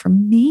environment for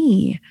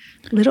me,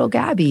 little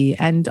Gabby,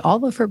 and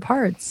all of her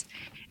parts.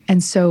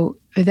 And so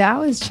that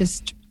was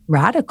just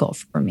radical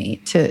for me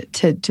to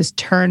just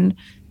turn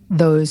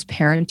those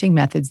parenting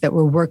methods that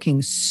were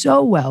working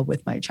so well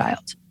with my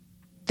child.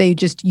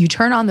 You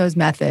turn on those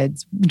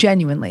methods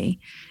genuinely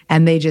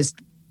and they just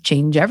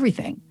change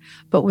everything.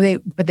 But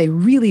they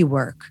really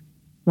work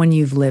when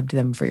you've lived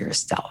them for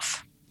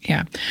yourself.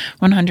 Yeah,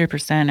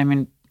 100%. I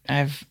mean,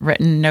 I've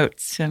written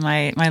notes to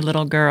my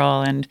little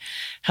girl and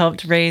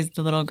helped raise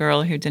the little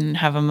girl who didn't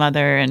have a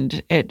mother.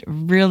 And it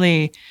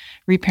really,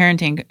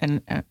 reparenting,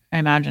 and I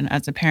imagine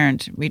as a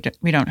parent, we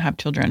don't have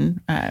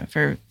children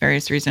for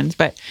various reasons,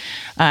 but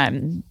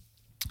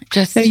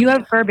just... So you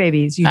have fur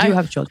babies. You do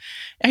have children.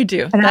 I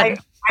do. And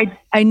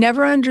I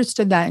never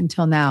understood that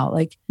until now.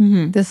 Like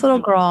this little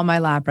girl on my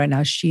lap right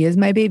now, she is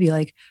my baby.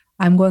 Like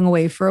I'm going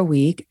away for a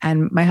week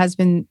and my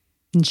husband,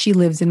 and she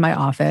lives in my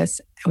office,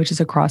 which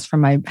is across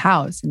from my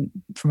house. And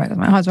for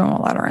my husband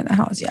won't let her in the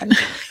house yet.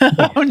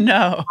 Oh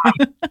no.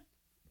 But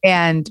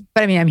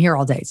I mean, I'm here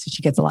all day, so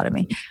she gets a lot of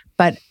me.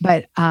 But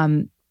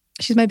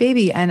she's my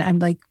baby. And I'm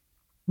like,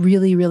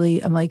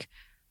 really, I'm like,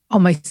 oh,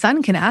 my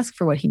son can ask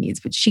for what he needs,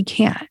 but she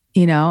can't,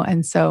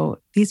 And so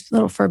these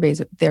little fur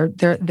babies,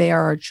 they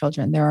are our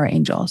children. They're our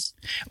angels.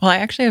 Well, I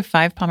actually have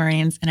 5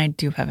 Pomeranians and I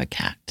do have a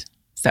cat.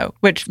 So,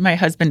 which my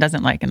husband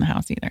doesn't like in the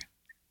house either.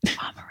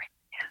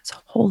 Pomeranians,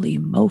 holy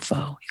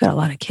mofo. You got a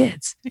lot of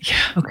kids.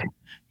 Yeah. Okay.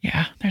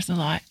 Yeah, there's a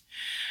lot.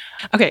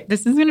 Okay,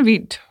 this is going to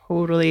be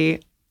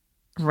totally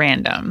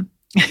random.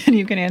 And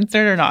you can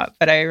answer it or not,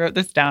 but I wrote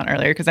this down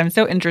earlier because I'm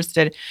so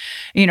interested,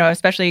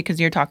 especially because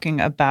you're talking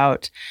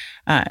about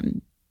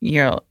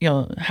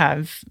you'll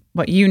have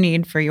what you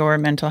need for your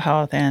mental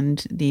health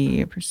and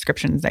the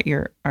prescription that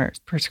you're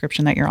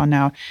on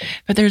now.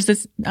 But there's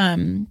this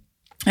and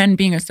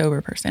being a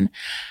sober person.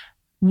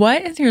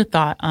 What is your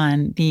thought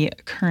on the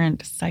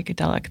current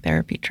psychedelic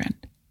therapy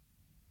trend?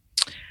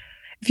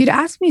 If you'd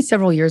asked me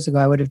several years ago,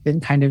 I would have been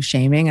kind of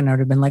shaming and I would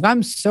have been like,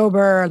 I'm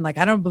sober and like,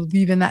 I don't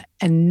believe in that.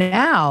 And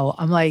now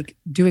I'm like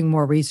doing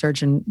more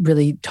research and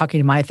really talking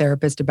to my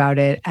therapist about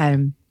it. And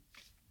I'm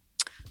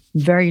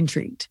very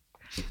intrigued.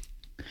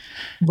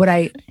 But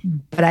I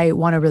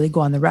want to really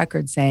go on the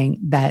record saying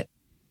that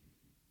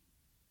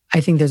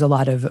I think there's a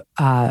lot of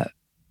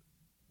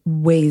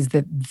ways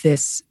that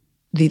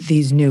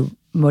these new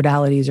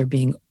modalities are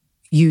being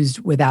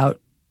used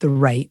without the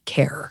right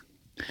care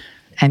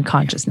and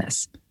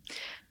consciousness.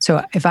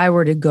 So if I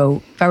were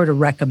to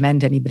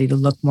recommend anybody to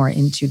look more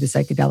into the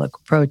psychedelic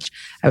approach,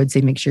 I would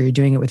say make sure you're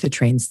doing it with a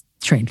trained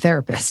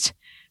therapist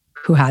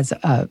who has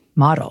a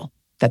model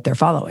that they're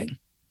following,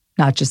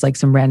 not just like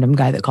some random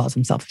guy that calls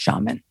himself a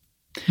shaman.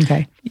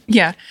 Okay.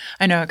 Yeah,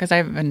 I know, because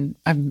I'm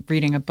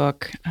reading a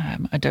book,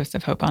 A Dose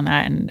of Hope, on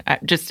that, and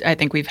I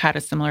think we've had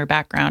a similar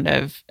background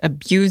of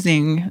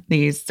abusing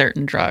these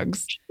certain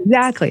drugs.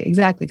 Exactly.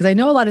 Because I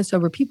know a lot of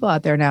sober people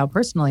out there now,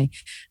 personally,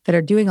 that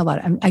are doing a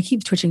lot. I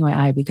keep twitching my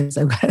eye because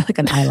I've got like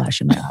an eyelash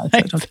in my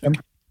eye. So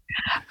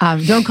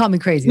don't call me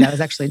crazy. That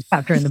was actually a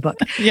chapter in the book.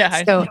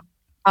 Yeah. So,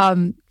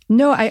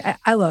 no,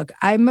 I look.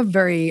 I'm a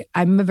very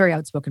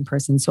outspoken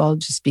person, so I'll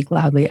just speak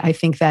loudly. I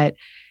think that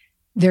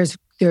there's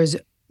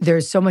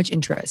so much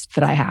interest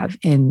that I have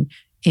in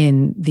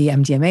the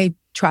MDMA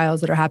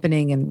trials that are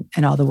happening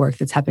and all the work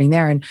that's happening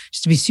there. And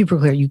just to be super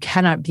clear, you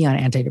cannot be on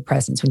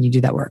antidepressants when you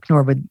do that work,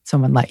 nor would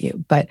someone let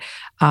you. But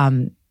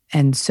I'm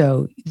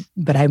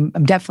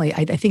definitely,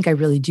 I think I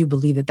really do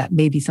believe that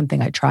may be something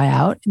I try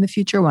out in the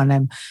future when I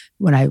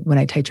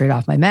titrate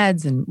off my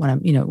meds and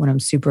when I'm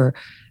super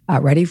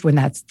ready when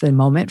that's the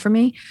moment for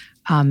me,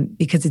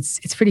 because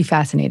it's pretty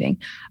fascinating.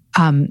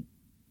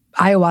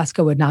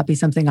 Ayahuasca would not be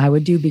something I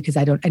would do because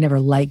I never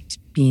liked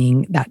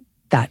being that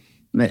I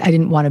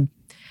did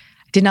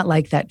not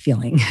like that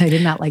feeling. I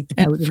did not like the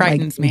It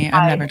frightens me.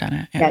 I've never done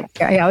it.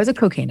 Yeah. I was a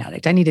cocaine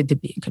addict. I needed to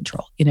be in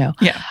control, Yeah.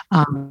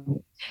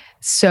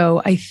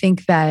 So I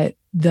think that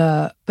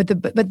the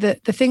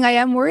thing I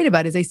am worried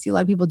about is I see a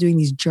lot of people doing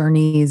these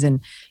journeys and,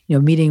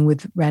 meeting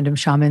with random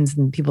shamans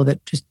and people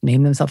that just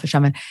name themselves a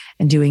shaman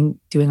and doing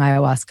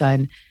ayahuasca.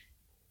 And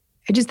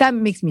that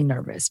makes me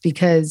nervous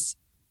because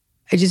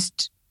I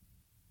just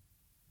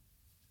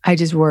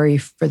worry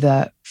for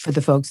the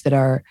folks that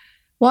are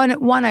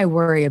one. I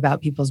worry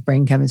about people's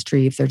brain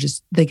chemistry if they're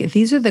just like, if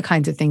these are the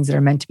kinds of things that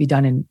are meant to be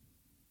done in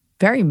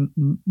very,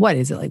 what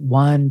is it, like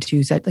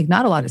 1-2 sets, like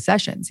not a lot of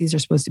sessions. These are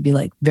supposed to be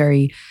like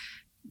very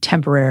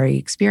temporary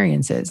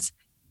experiences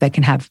that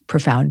can have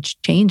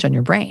profound change on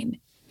your brain.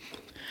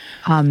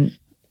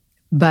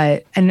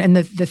 But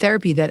the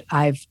therapy that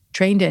I've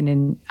trained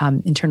in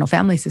internal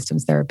family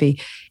systems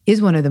therapy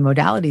is one of the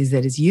modalities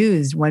that is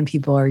used when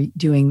people are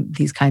doing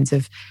these kinds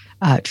of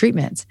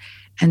treatments.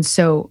 And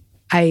so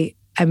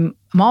I'm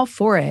all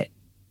for it,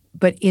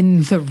 but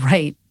in the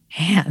right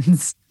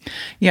hands.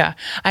 Yeah.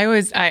 I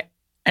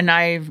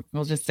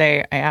will just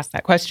say I asked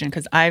that question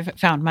because I've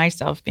found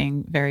myself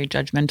being very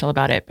judgmental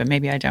about it, but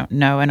maybe I don't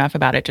know enough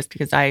about it just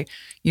because I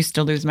used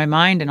to lose my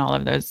mind in all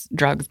of those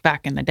drugs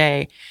back in the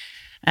day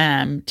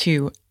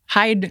to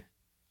hide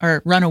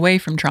or run away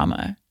from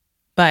trauma.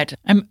 But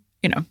I'm,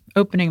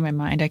 opening my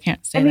mind. I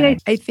can't say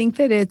that. I think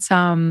that it's,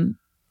 I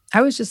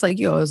was just like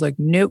you. I was like,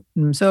 nope,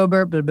 I'm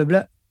sober, blah, blah,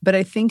 blah. But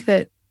I think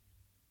that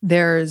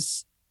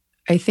there's,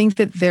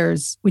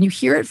 when you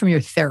hear it from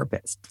your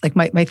therapist, like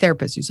my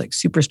therapist who's like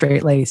super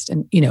straight laced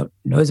and,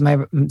 knows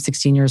I'm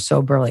 16 years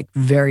sober, like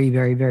very,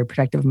 very, very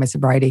protective of my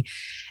sobriety.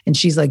 And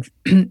she's like,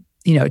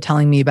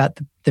 telling me about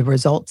the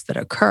results that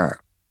occur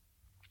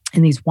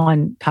in these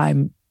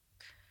one-time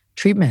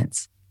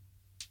treatments,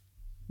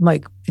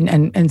 like,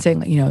 and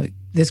saying, like,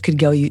 this could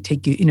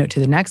take you, to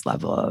the next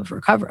level of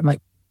recovery. I'm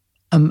like,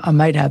 I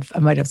might have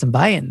some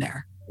buy-in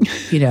there,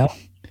 I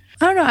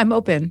don't know. I'm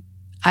open.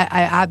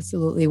 I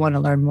absolutely want to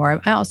learn more.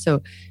 I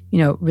also,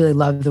 really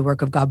love the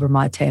work of Gabby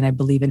and I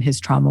believe in his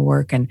trauma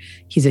work. And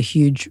he's a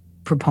huge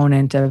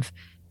proponent of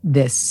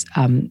this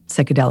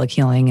psychedelic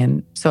healing.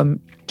 And so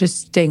I'm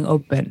just staying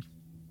open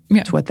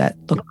to what that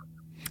looks like.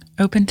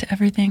 Open to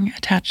everything,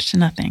 attached to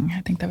nothing.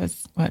 I think that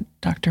was what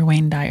Dr.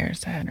 Wayne Dyer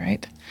said,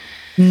 right?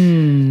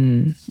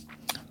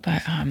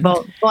 But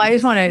well, I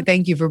just want to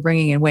thank you for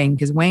bringing in Wayne,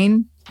 because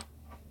Wayne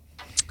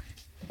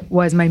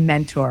was my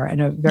mentor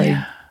and a very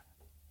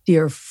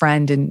dear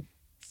friend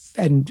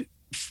and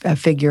a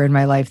figure in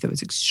my life that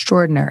was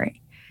extraordinary.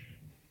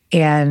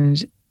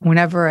 And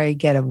whenever I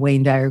get a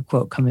Wayne Dyer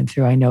quote coming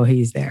through, I know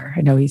he's there.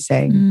 I know he's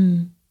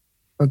saying,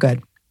 we're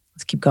good.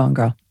 Let's keep going,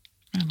 girl.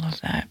 I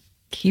love that.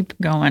 Keep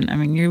going. I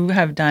mean, you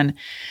have done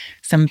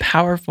some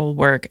powerful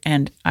work,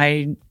 and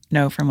I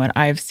know from what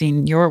I've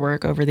seen your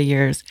work over the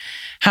years,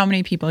 how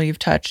many people you've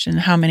touched and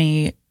how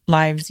many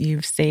lives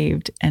you've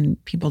saved,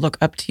 and people look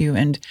up to you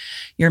and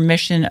your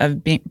mission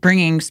of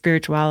bringing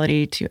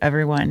spirituality to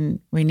everyone.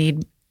 We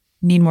need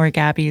more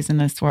Gabbys in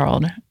this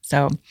world.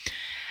 So,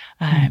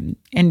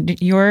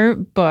 and your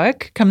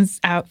book comes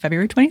out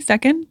February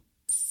 22nd.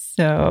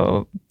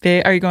 So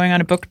are you going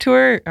on a book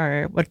tour,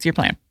 or what's your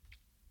plan?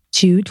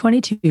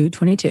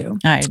 2/22/22.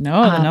 I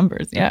know the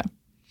numbers. Yeah.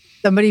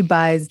 Somebody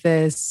buys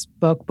this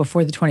book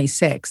before the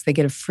 26th, they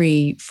get a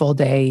free full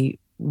day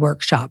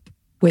workshop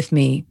with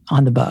me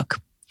on the book.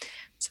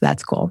 So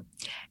that's cool.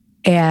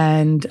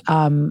 And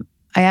so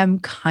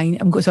I've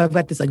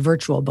got this like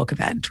virtual book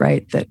event,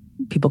 right? That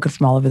people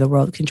from all over the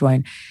world can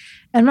join.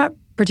 And I'm not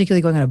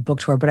particularly going on a book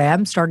tour, but I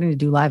am starting to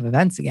do live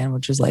events again,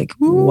 which is like,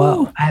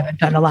 whoa, I haven't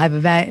done a live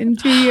event in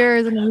 2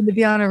 years. And I need to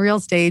be on a real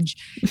stage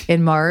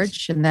in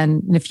March, and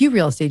then a few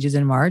real stages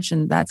in March.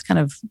 And that's kind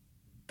of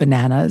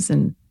bananas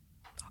and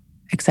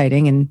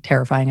exciting and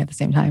terrifying at the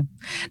same time.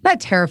 Not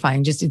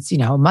terrifying, just it's,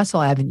 a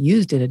muscle I haven't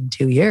used it in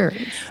 2 years.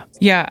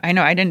 Yeah, I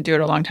know. I didn't do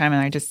it a long time,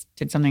 and I just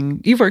did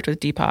something. You've worked with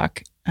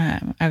Deepak.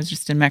 I was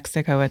just in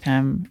Mexico with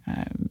him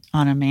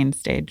on a main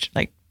stage,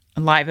 like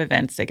live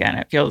events again.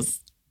 It feels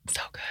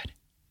so good.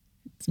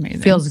 It's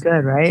amazing. Feels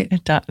good, right?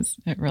 It does.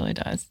 It really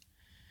does.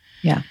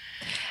 Yeah.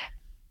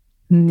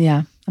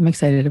 Yeah, I'm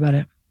excited about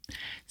it.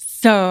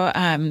 So,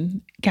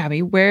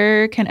 Gabby,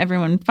 where can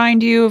everyone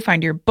find you,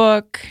 find your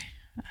book?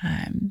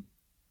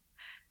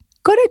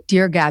 Go to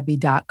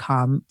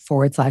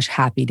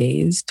deargabby.com/happy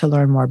days to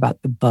learn more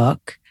about the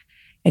book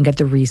and get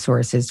the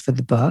resources for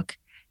the book.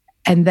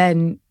 And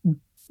then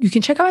you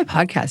can check out my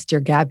podcast, Dear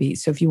Gabby.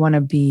 So if you want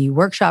to be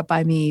workshopped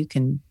by me, you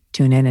can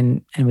tune in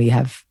and we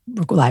have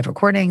live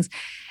recordings.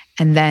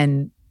 And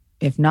then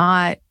if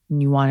not,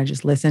 and you want to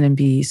just listen and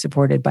be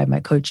supported by my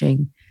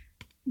coaching,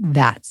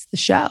 that's the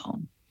show.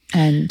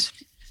 And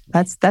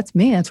that's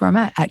me. That's where I'm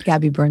at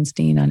Gabby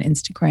Bernstein on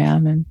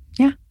Instagram. And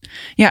yeah.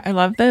 Yeah, I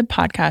love the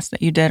podcast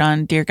that you did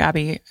on Dear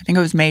Gabby. I think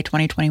it was May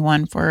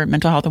 2021 for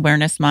Mental Health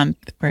Awareness Month,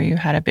 where you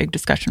had a big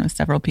discussion with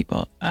several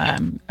people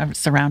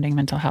surrounding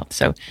mental health.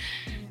 So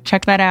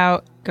check that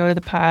out. Go to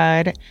the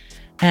pod.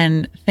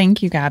 And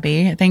thank you,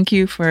 Gabby. Thank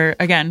you for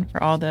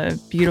all the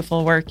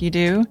beautiful work you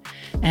do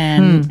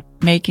and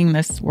making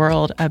this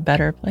world a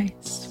better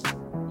place.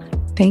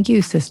 Thank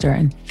you, sister.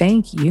 And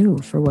thank you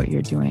for what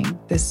you're doing.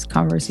 This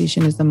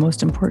conversation is the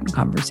most important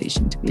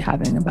conversation to be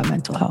having about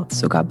mental health.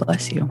 So God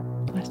bless you.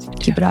 Bless you.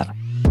 Keep it up.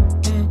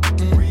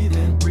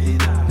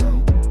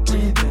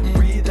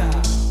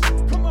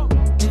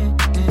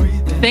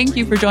 Thank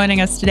you for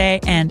joining us today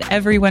and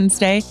every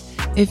Wednesday.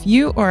 If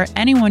you or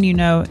anyone you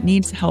know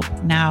needs help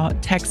now,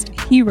 text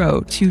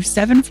HERO to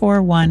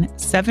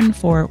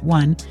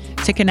 741-741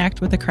 to connect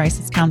with a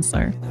crisis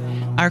counselor.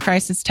 Our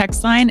crisis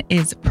text line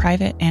is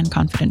private and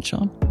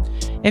confidential.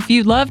 If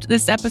you loved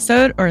this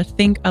episode or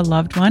think a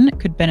loved one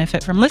could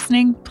benefit from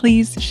listening,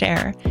 please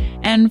share.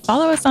 And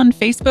follow us on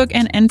Facebook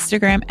and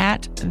Instagram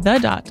at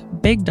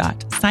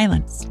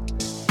the.big.silence.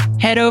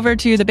 Head over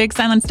to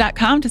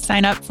thebigsilence.com to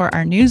sign up for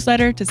our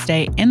newsletter to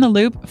stay in the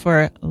loop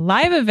for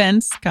live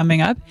events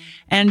coming up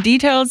and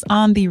details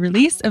on the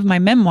release of my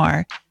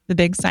memoir, The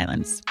Big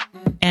Silence.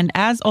 And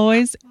as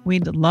always,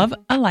 we'd love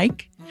a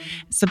like,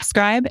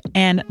 subscribe,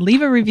 and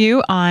leave a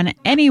review on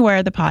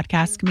anywhere the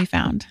podcast can be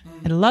found.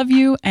 I love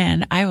you,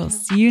 and I will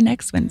see you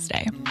next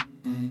Wednesday.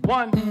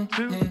 1,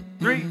 2,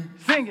 3,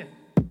 sing it.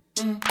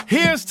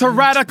 Here's to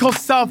radical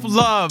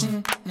self-love,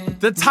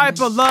 the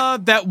type of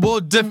love that will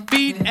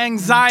defeat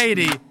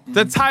anxiety,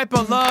 the type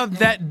of love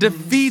that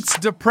defeats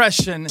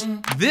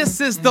depression.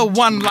 This is the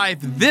one life.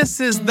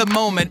 This is the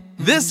moment.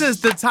 This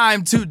is the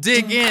time to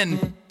dig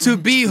in, to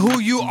be who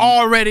you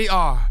already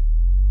are.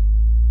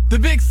 The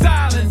Big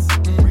Silence.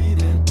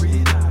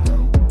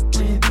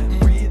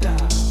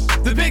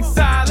 The Big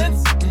Silence.